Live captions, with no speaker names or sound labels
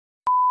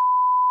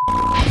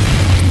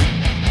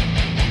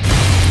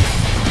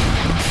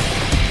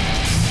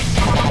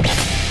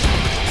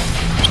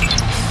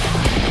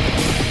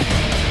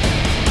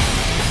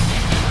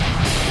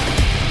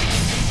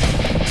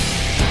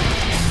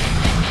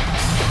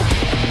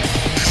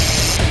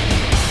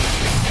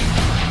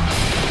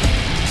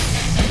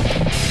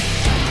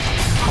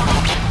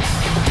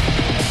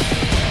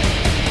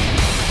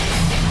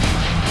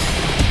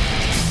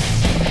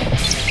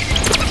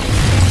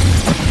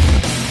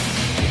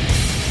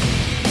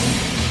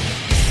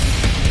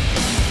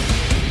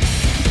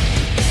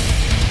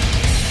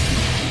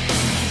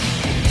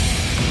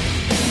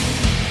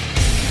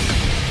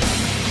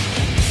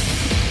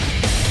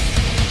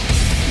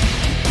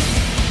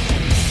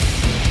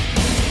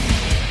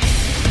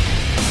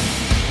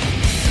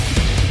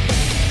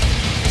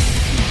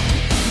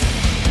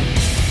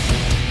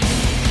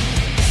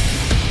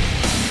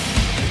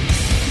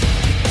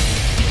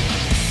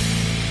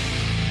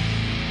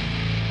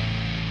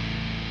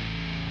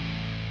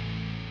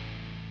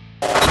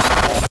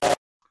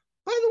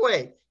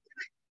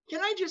Can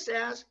I just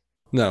ask,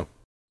 No.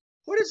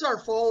 what is our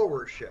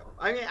followership?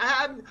 I mean,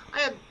 I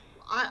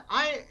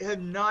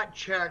have not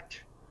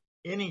checked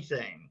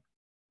anything.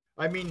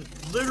 I mean,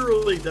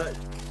 literally,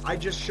 I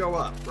just show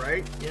up,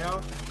 right? You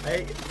know,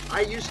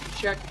 I used to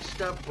check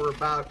stuff for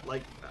about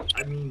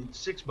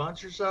 6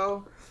 months or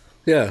so,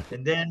 Yeah.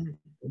 and then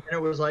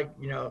it was like,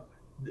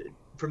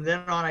 from then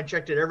on, I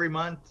checked it every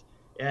month,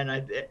 and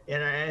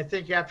I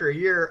think after a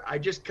year, I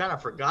just kind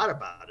of forgot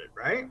about it,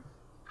 right?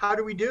 How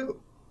do we do?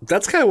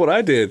 That's kind of what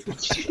I did.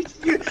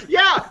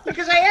 Yeah,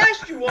 because I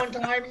asked you one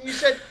time, and you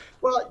said,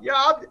 "Well, yeah,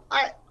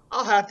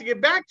 I'll have to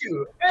get back to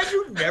you," and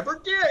you never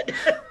did.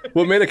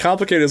 What made it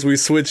complicated is we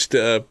switched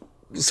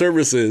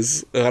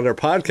services on our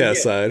podcast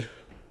side.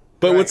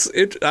 But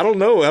Right. I don't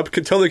know. I'm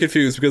totally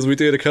confused because we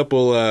did a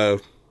couple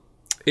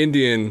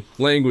Indian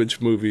language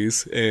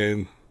movies,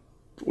 and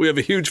we have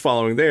a huge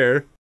following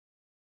there.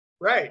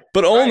 Right.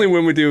 But only right.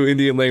 when we do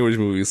Indian language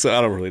movies, so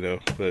I don't really know.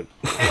 But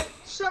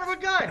Son of a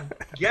gun.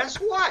 Guess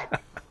what?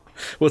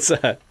 what's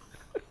that?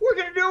 We're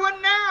going to do it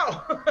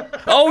now.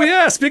 Oh,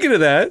 yeah. Speaking of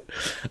that.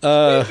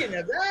 Speaking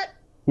of that.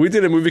 We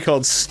did a movie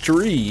called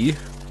Stree,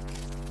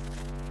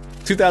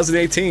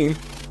 2018.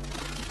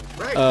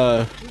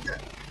 Right.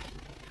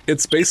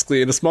 It's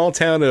basically in a small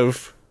town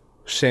of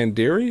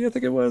Chanderi, I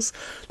think it was.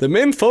 The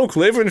men folk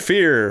live in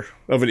fear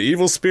of an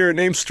evil spirit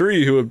named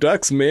Stree who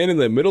abducts men in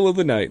the middle of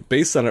the night,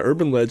 based on an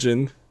urban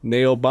legend,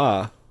 Nail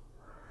Ba,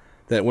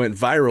 that went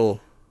viral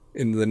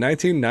in the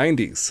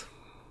 1990s.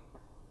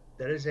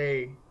 That is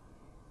a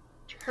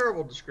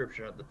terrible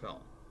description of the film.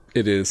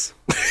 It is.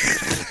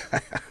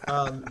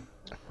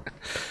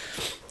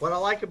 What I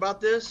like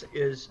about this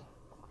is...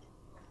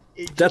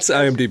 That's the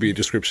IMDb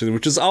description,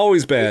 which is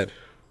always bad.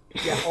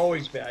 Yeah,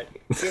 always bad.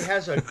 It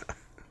has a...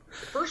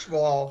 First of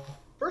all,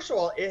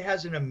 it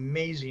has an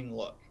amazing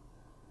look,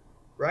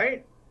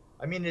 right?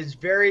 I mean, it is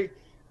very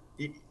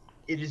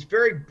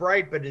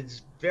bright, but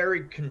it's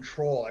very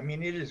controlled. I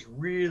mean, it is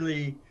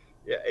really,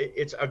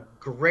 it's a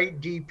great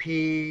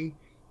DP,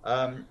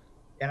 and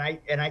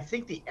I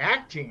think the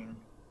acting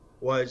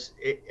was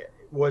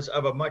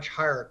of a much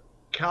higher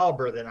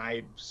caliber than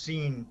I've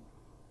seen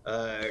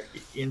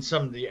in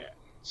some of the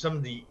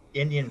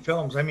Indian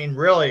films. I mean,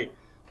 really.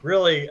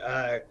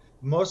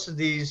 Most of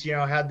these,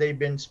 had they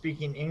been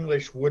speaking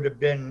English, would have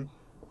been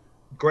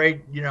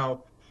great,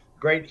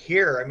 great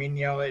here. I mean,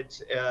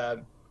 it's,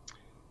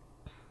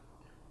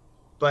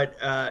 but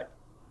well,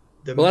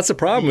 that's the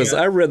problem. Is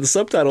I read the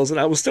subtitles and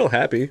I was still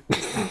happy.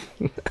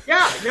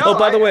 Yeah. No. Oh,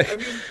 by the way, I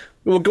mean,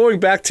 well, going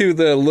back to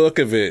the look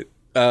of it,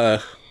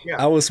 yeah.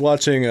 I was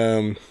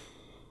watching.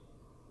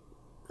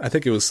 I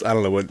think it was, I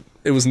don't know what,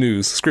 it was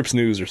news, Scripps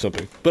News or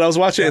something. But I was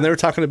watching it and they were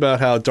talking about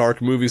how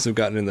dark movies have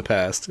gotten in the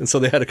past. And so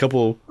they had a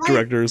couple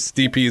directors,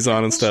 DPs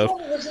on and stuff.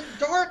 It wasn't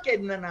dark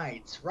in the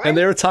nights, right? And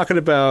they were talking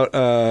about,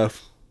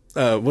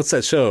 what's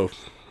that show?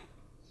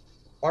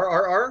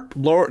 RRR?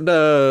 Lord,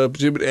 Oh,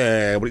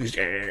 the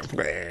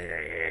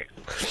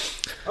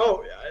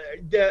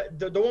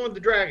one with the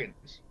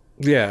dragons.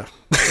 yeah.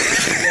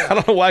 I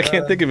don't know why I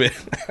can't think of it.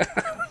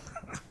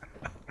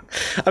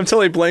 I'm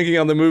totally blanking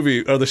on the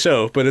movie or the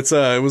show, but it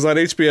was on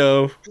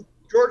HBO.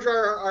 George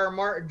R.R.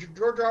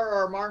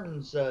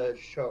 Martin's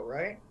show,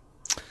 right?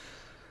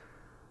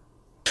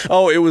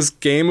 Oh, it was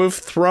Game of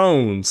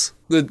Thrones.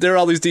 There are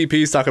all these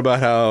DPs talking about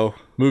how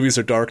movies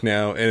are dark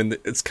now, and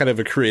it's kind of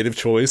a creative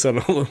choice in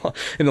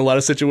a lot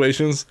of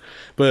situations.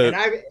 But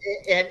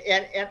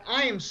and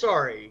I am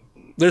sorry.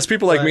 There's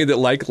people like me that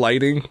like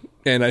lighting,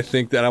 and I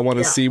think that I want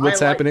to see what's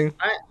happening.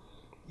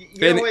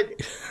 You know what?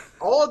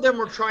 All of them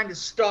were trying to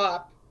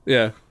stop.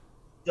 Yeah.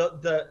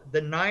 The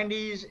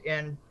 90s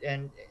and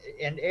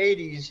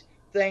 80s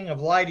thing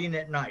of lighting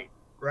at night,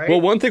 right?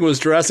 Well, one thing was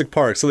Jurassic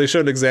Park. So they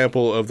showed an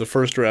example of the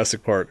first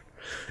Jurassic Park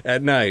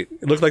at night.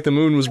 It looked like the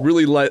moon was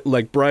really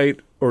bright,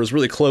 or was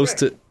really close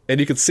to,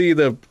 and you could see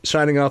the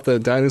shining off the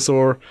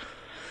dinosaur.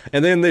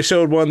 And then they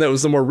showed one that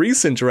was the more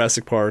recent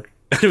Jurassic Park.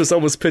 It was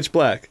almost pitch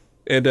black.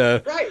 And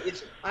right.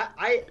 It's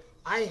I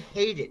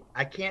hate it.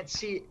 I can't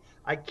see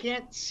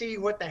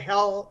what the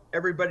hell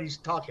everybody's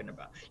talking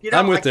about.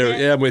 I'm with you.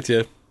 Yeah, I'm with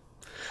you.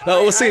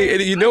 Well, see,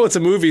 it's a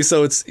movie,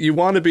 so you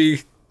want to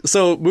be.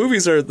 So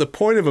movies are the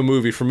point of a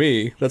movie for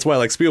me. That's why I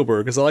like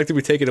Spielberg, because I like to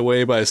be taken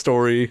away by a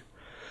story.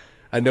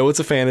 I know it's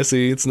a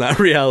fantasy; it's not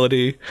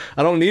reality.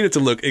 I don't need it to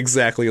look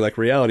exactly like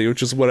reality,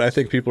 which is what I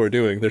think people are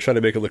doing. They're trying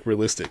to make it look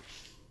realistic.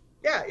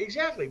 Yeah,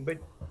 exactly. But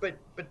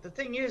the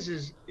thing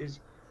is,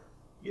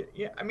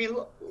 yeah. I mean,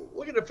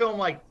 look at a film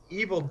like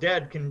Evil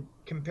Dead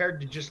compared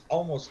to just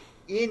almost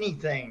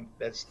anything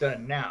that's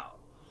done now.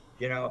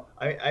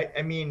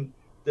 I mean,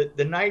 the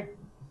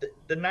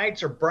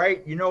nights are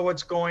bright. You know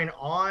what's going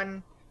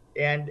on,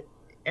 and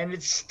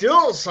it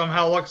still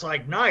somehow looks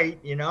like night.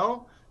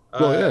 Well,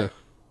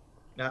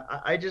 yeah.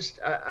 I just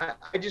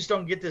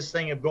don't get this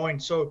thing of going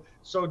so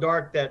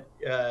dark that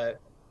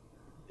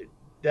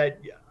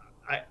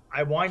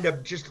I wind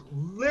up just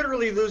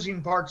literally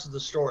losing parts of the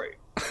story.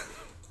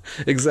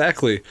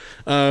 Exactly.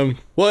 Well,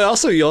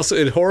 you also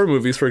in horror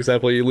movies, for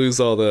example, you lose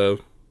all the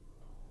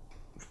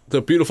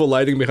the beautiful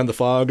lighting behind the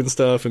fog and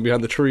stuff, and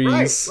behind the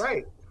trees,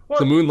 Right. Well,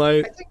 the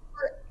moonlight.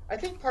 I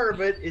think part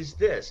of it is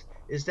this: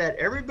 is that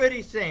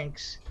everybody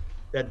thinks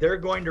that they're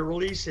going to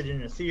release it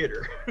in a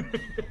theater,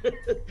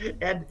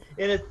 and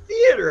in a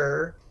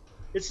theater,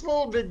 it's a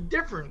little bit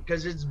different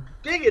because it's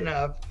big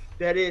enough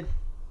that it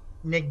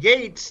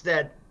negates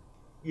that,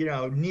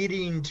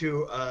 needing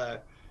to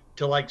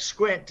like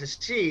squint to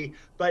see.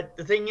 But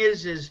the thing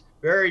is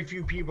very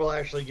few people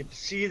actually get to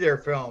see their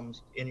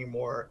films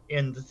anymore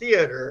in the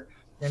theater,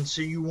 and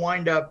so you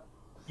wind up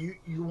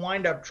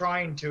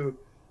trying to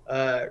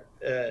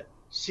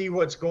see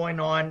what's going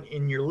on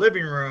in your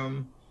living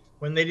room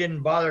when they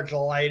didn't bother to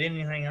light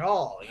anything at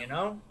all.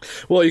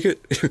 Well, you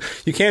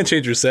can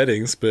change your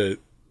settings, but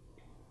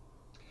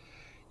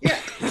yeah,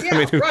 I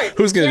mean, right.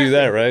 Who's going to do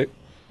that, right?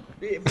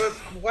 But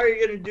why are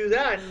you going to do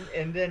that?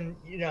 And then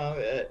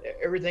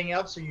everything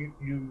else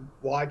you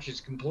watch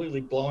is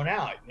completely blown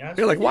out.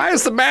 You're like, why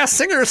is the Masked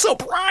Singer so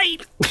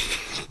bright?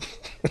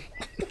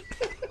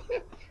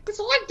 It's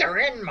like they're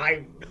in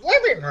my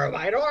living room.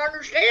 I don't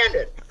understand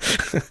it.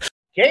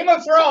 Game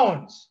of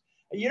Thrones.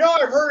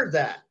 I've heard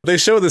that. They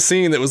show the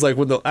scene that was like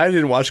I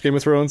didn't watch Game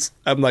of Thrones.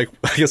 I'm like,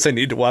 I guess I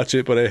need to watch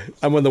it, but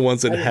I'm one of the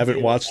ones that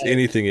haven't watched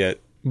anything yet.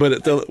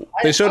 But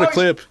they showed a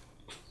clip.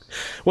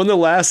 One of the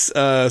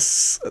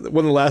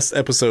last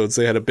episodes,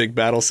 they had a big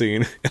battle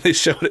scene, and they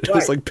showed it. It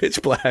was like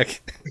pitch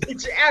black.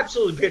 It's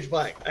absolutely pitch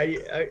black.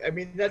 I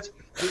mean,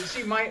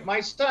 my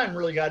son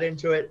really got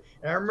into it,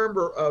 and I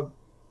remember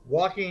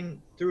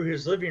walking through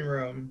his living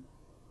room.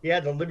 He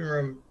had the living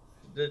room,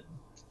 the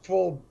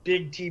full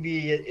big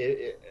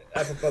TV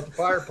up above the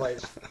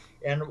fireplace,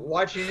 and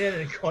watching it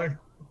and going.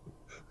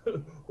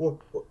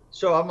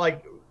 So I'm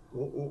like,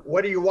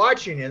 "What are you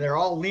watching?" And they're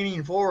all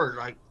leaning forward,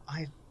 like,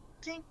 I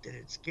think that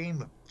it's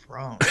Game of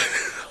Thrones.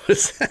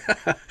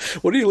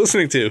 What are you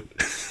listening to?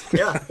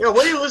 Yeah.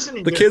 What are you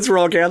listening to? The kids were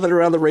all gathered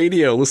around the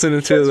radio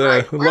listening to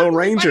the Lone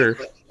Ranger.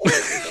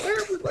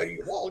 Everybody.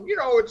 Well,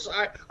 it's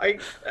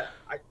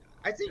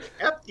I think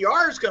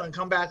FDR is going to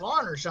come back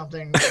on or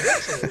something.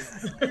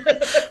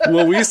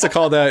 Well, we used to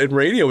call that in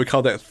radio. We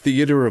call that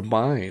theater of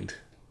mind.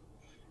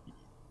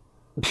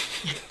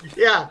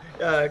 Yeah,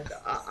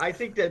 I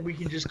think that we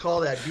can just call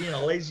that being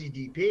a lazy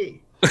DP.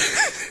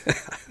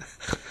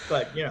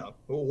 But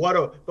what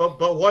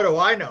do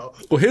I know?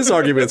 Well, his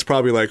argument's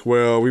probably like,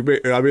 well,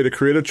 I made a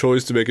creative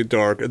choice to make it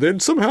dark, and then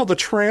somehow the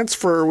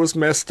transfer was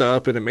messed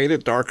up, and it made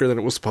it darker than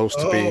it was supposed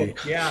to be.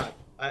 Yeah,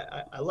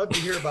 I love to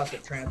hear about the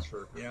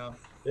transfer.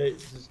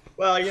 It's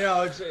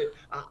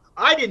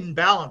I didn't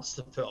balance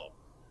the film.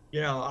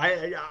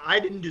 I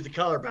didn't do the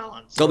color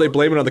balance. So they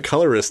blame it on the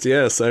colorist.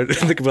 Yes, I didn't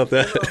think about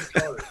that.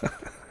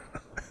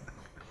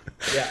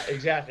 Yeah,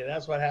 exactly.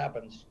 That's what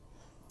happens.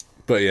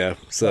 But yeah,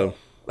 so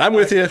I'm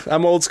with you.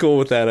 I'm old school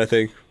with that. I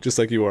think, just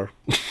like you are.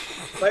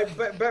 But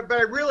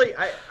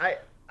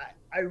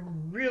I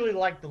really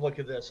like the look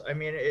of this. I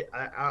mean,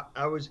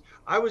 I was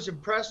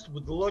impressed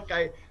with the look.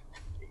 The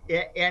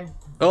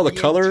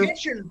color.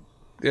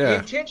 The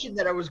intention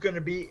that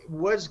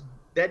was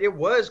that it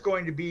was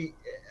going to be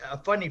a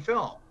funny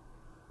film,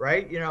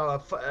 right?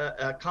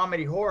 A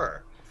comedy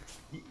horror.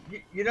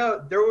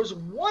 There was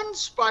one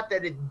spot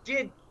that it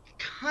did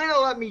kind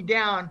of let me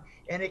down,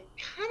 and it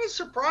kind of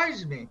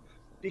surprised me,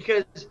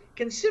 because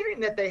considering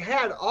that they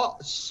had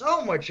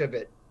so much of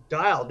it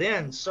dialed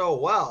in so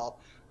well,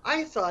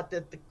 I thought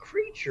that the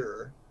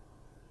creature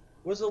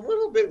was a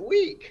little bit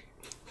weak.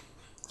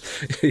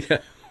 Yeah,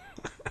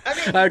 I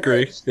mean, I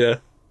agree. Yeah.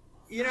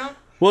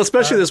 Well,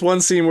 especially this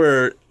one scene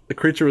where the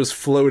creature was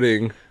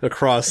floating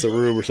across the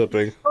room or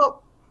something.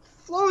 Well,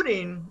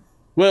 floating.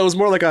 Well, it was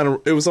more like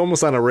it was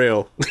almost on a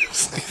rail.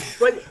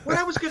 But what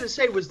I was going to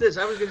say was this.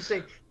 I was going to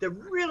say the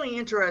really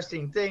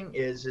interesting thing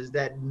is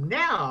that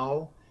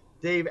now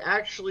they've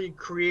actually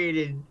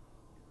created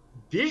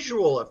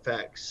visual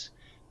effects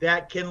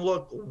that can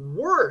look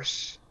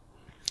worse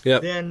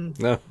than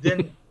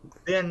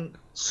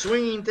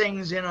swinging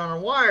things in on a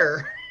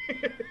wire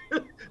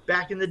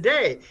back in the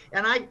day.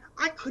 And I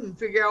couldn't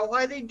figure out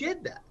why they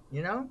did that,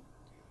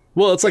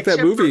 Well, it's like that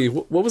movie.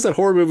 What was that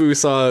horror movie we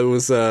saw? It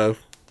was The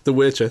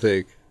Witch, I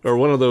think. Or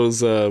one of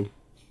those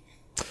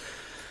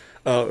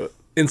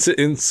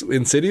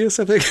Insidious,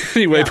 I think.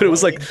 Anyway, but it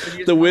was like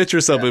The Witch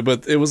or something,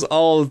 but it was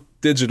all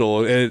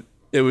digital, and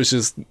it was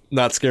just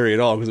not scary at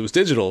all because it was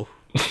digital.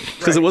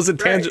 Because it wasn't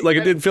tangible. Like,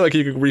 it didn't feel like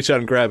you could reach out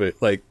and grab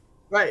it. Like,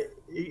 right,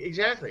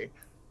 exactly.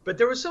 But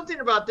there was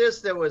something about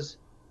this that was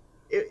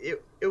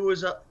it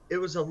was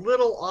a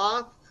little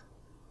off.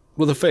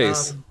 Well, the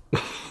face.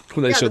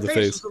 When they showed the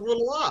face was a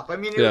little off. I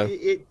mean,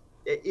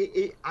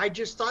 I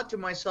just thought to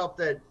myself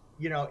that,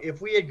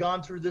 if we had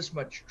gone through this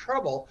much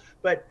trouble,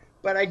 but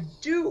I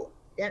do,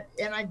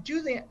 and I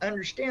do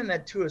understand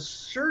that to a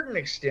certain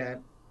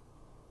extent,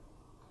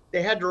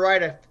 they had to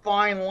write a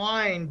fine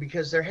line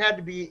because there had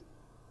to be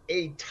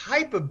a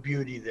type of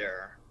beauty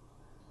there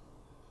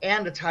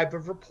and a type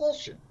of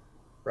repulsion,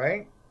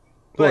 right?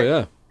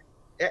 But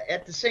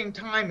at the same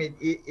time,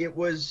 it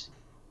was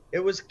it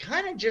was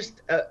kind of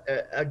just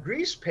a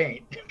grease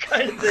paint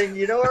kind of thing.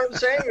 You know what I'm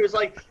saying? It was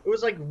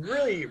like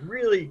really,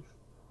 really,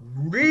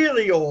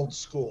 really old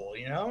school.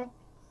 You know.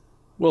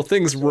 Well,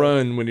 things So,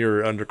 run when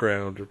you're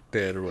underground or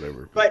dead or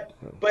whatever. but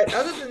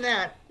other than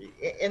that,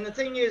 and the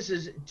thing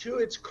is to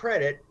its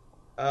credit,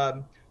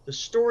 the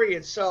story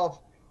itself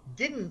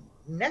didn't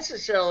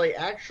necessarily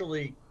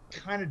actually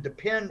kind of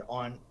depend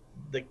on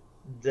the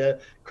the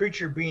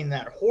creature being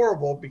that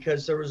horrible,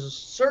 because there was a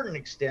certain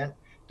extent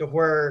to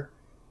where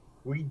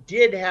we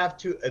did have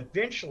to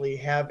eventually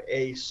have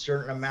a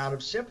certain amount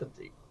of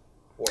sympathy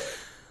for it,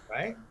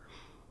 right?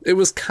 It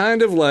was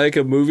kind of like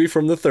a movie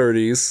from the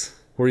 30s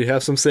where you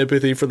have some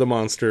sympathy for the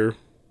monster.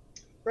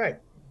 Right.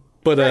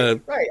 But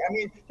Right. I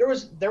mean, there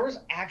was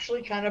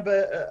actually kind of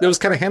it was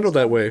kind of handled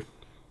that way.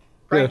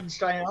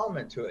 Frankenstein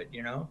element to it,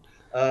 you know.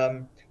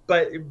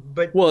 But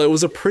well, it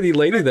was a pretty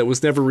lady that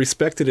was never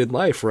respected in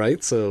life,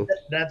 right? So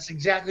that's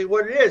exactly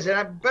what it is.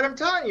 But I'm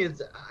telling you,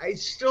 I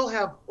still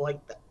have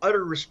like the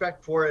utter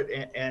respect for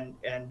it, and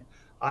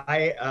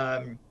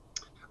I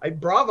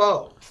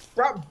bravo.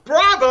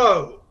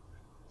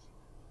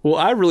 Well,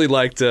 I really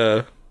liked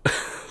the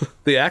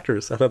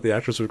actors. I thought the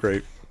actors were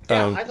great.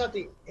 Yeah, I thought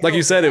like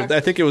you said, I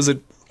think it was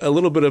a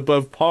little bit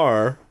above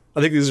par. I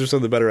think these are some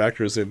of the better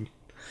actors, and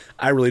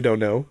I really don't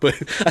know, but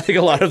I think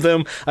a lot of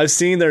them, I've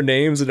seen their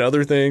names and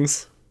other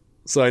things,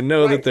 so I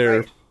know that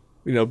they're,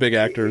 big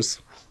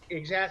actors.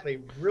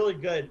 Exactly, really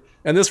good.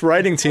 And this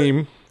writing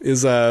team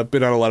is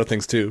been on a lot of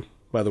things too,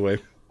 by the way.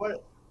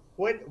 What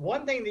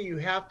one thing that you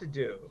have to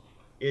do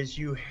is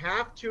you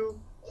have to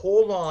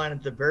hold on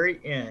at the very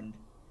end,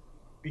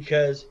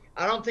 because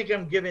I don't think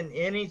I'm giving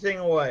anything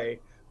away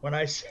when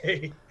I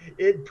say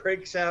it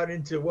breaks out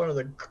into one of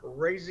the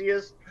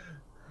craziest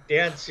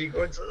dance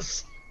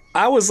sequences.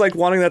 I was like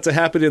wanting that to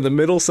happen in the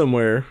middle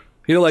somewhere.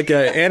 Like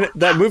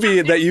that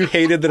movie that you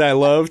hated that I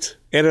loved,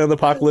 Anna and the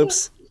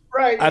Apocalypse.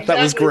 Right. I thought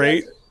was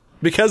great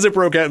because it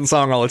broke out in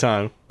song all the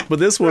time. But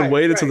this one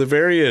waited to the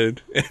very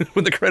end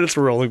when the credits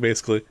were rolling,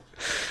 basically.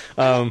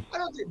 By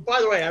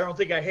the way, I don't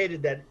think I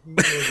hated that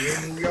movie.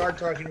 I mean, we are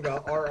talking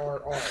about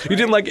RRR. Right? You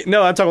didn't like it?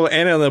 No, I'm talking about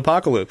Anna and the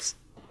Apocalypse.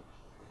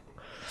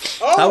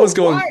 Oh, I was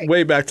going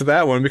way back to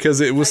that one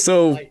because it was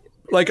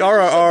like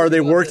RRR.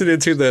 They worked it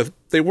into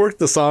they worked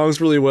the songs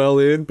really well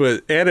in,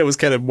 but Anna was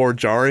kind of more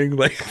jarring.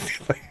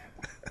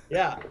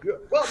 Yeah.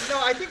 Well,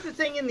 no, I think the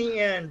thing in the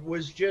end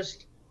was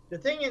just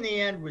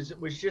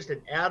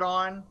an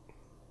add-on.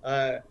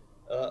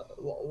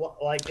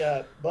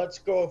 Let's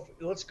go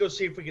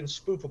see if we can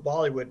spoof a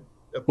Bollywood.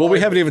 Well, we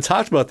haven't even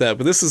talked about that,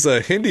 but this is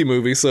a Hindi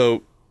movie,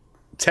 so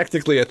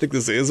technically, I think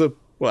this is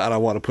well, I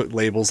don't want to put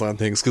labels on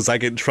things because I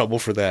get in trouble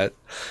for that,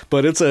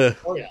 but it's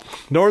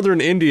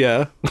Northern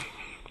India.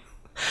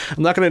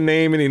 I'm not going to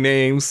name any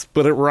names,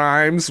 but it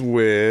rhymes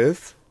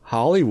with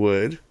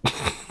Hollywood.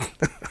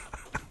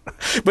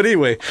 But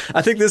anyway,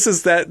 I think this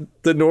is the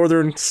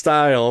Northern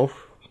style,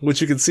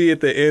 which you can see at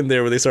the end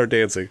there where they start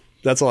dancing.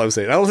 That's all I'm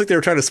saying. I don't think they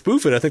were trying to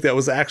spoof it. I think that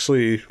was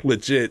actually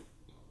legit.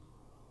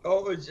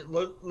 Oh, is it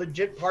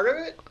legit part of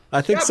it?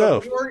 I think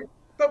so.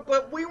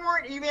 But we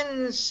weren't even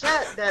in a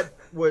set that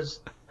was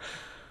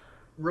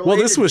related. Well,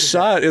 this was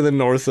shot in the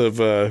north of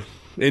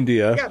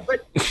India. Yeah,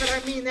 but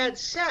I mean that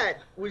set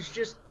was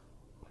just.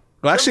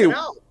 Well, actually,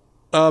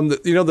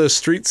 the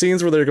street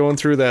scenes where they're going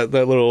through that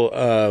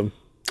little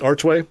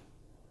archway.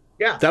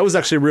 Yeah, that was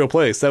actually a real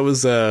place. That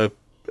was a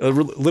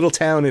little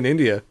town in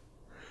India,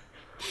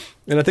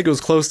 and I think it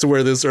was close to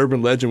where this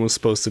urban legend was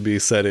supposed to be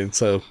set in.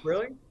 So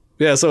really,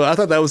 yeah. So I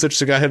thought that was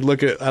interesting. I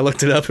looked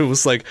it up. It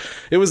was like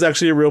it was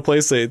actually a real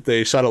place.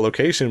 They shot a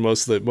location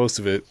most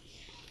of it,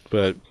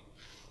 but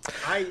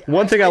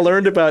one thing I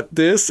learned about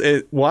this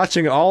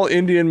watching all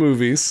Indian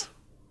movies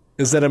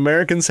is that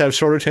Americans have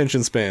short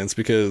attention spans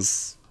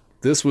because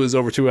this was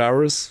over 2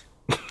 hours.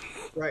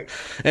 Right.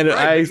 And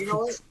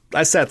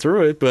I sat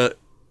through it, but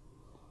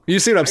you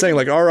see what I'm saying?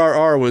 Like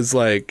RRR was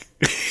like.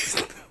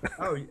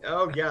 oh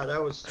yeah,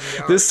 that was 3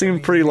 hours. This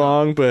seemed pretty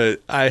long,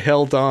 but I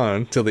held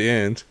on till the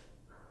end.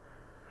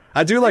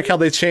 I do like how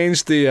they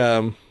changed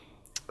the.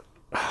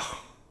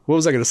 What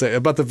was I going to say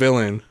about the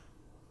villain?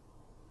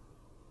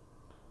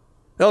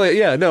 Oh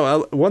yeah,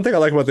 no. One thing I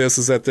like about this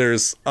is that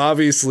there's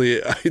obviously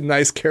a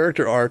nice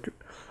character arc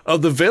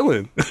of the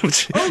villain,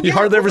 which you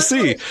hardly ever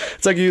see.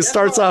 It's like he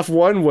starts off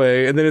one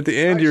way, and then at the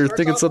end you're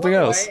thinking something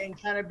else,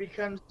 and kind of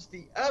becomes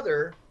the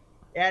other.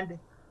 And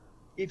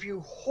if you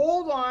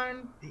hold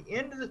on, the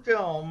end of the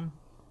film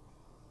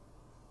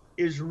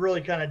is really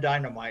kind of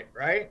dynamite,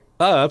 right?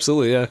 Oh,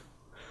 absolutely, yeah.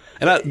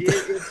 And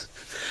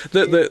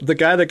the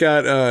guy that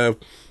got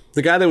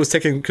the guy that was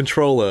taken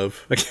control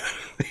of.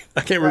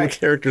 I can't remember the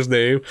character's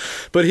name,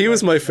 but he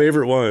was my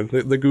favorite one.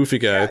 The goofy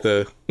guy.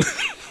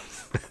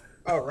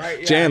 Oh right,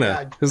 yeah,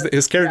 Jana. Yeah.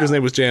 His character's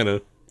name was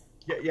Jana.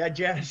 Yeah,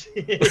 Jana.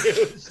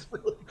 It was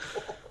really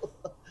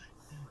cool.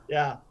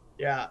 Yeah.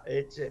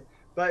 It's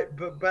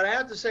but I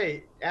have to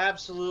say,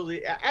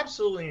 absolutely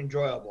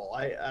enjoyable.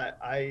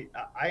 I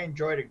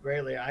enjoyed it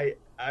greatly.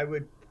 I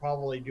would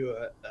probably do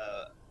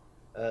a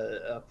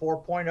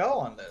 4.0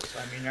 on this.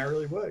 I mean, I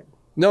really would.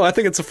 No, I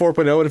think it's a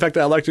 4.0. In fact,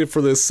 I liked it for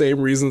the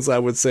same reasons I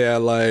would say I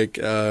like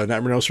Nightmare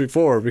on Elm Street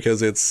 4,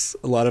 because it's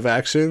a lot of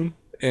action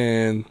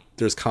and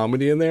there's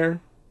comedy in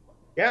there.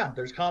 Yeah,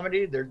 there's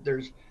comedy.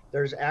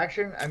 There's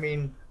action. I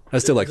mean, I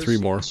still like 3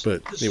 more,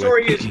 but the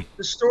anyway.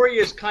 story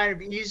is kind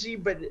of easy,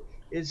 but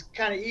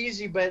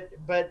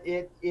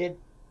it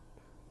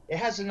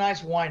has a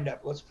nice wind up.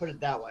 Let's put it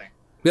that way.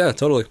 Yeah,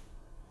 totally.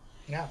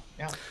 Yeah,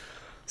 yeah.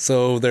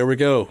 So there we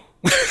go.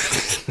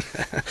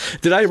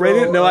 Did I rate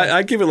it? No,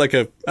 I give it like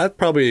I'm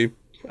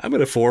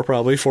at a 4,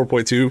 probably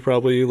 4.2,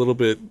 probably a little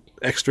bit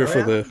extra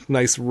for the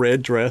nice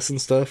red dress and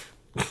stuff.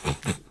 I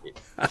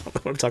don't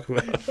know what I'm talking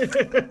about.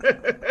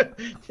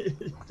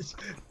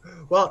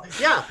 Well,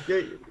 yeah,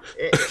 and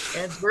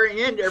at the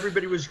very end,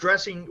 everybody was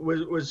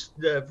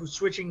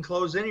switching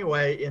clothes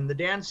anyway in the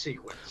dance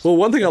sequence. Well,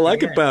 one thing I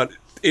like about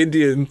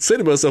Indian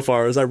cinema so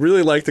far is I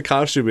really like the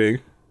costuming,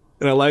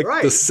 and I like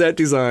the set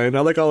design.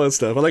 I like all that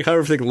stuff. I like how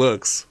everything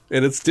looks,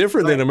 and it's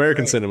different than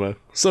American cinema.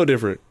 So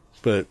different,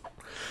 and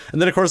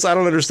then of course I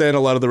don't understand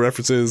a lot of the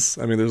references.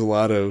 I mean, there's a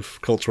lot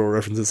of cultural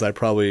references I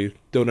probably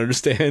don't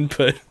understand,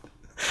 but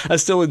I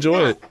still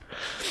enjoy it.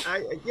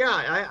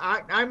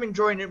 I'm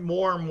enjoying it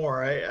more and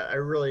more. I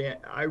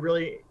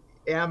really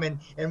am,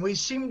 and we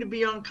seem to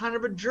be on kind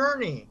of a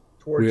journey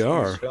towards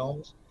these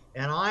films,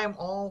 and I'm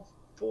all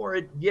for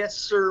it. Yes,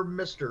 sir,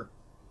 mister.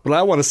 But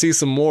I want to see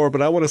some more,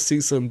 but I want to see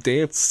some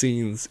dance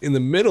scenes in the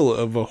middle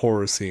of a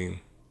horror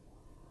scene.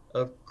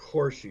 Of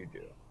course you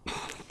do.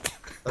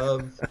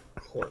 Of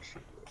course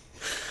you do.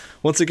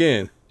 Once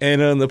again,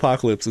 Anna and the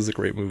Apocalypse is a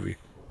great movie.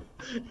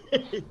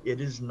 It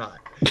is not.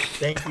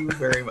 Thank you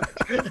very much.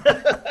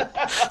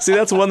 See,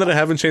 that's one that I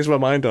haven't changed my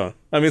mind on.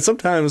 I mean,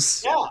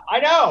 sometimes... Yeah,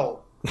 I know.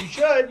 You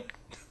should.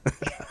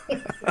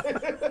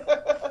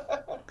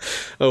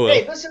 Oh, well.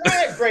 Hey, listen, I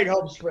had great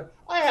hopes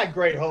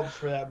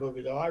for that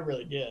movie, though. I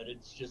really did.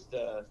 It's just,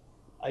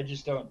 I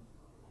just don't.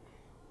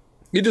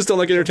 You just don't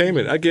like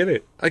entertainment. I get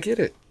it.